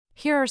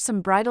Here are some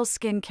bridal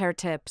skincare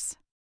tips.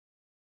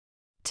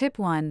 Tip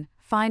 1.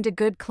 Find a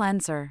good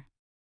cleanser.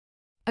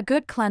 A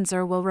good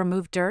cleanser will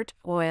remove dirt,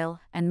 oil,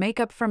 and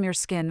makeup from your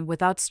skin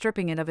without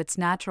stripping it of its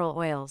natural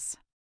oils.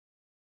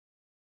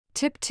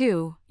 Tip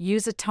 2.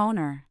 Use a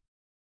toner.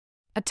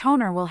 A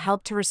toner will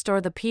help to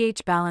restore the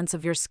pH balance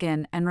of your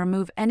skin and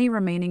remove any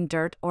remaining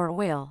dirt or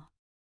oil.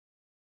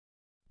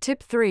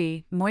 Tip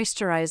 3.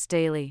 Moisturize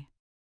daily.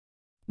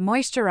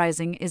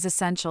 Moisturizing is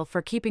essential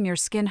for keeping your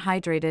skin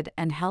hydrated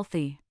and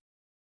healthy.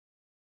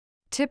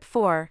 Tip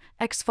 4.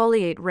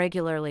 Exfoliate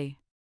regularly.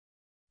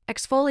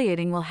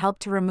 Exfoliating will help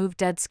to remove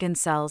dead skin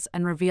cells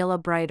and reveal a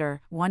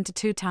brighter 1 to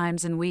 2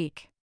 times a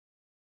week.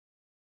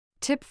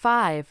 Tip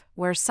 5.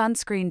 Wear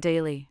sunscreen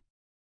daily.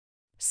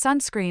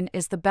 Sunscreen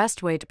is the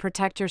best way to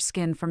protect your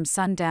skin from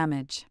sun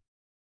damage.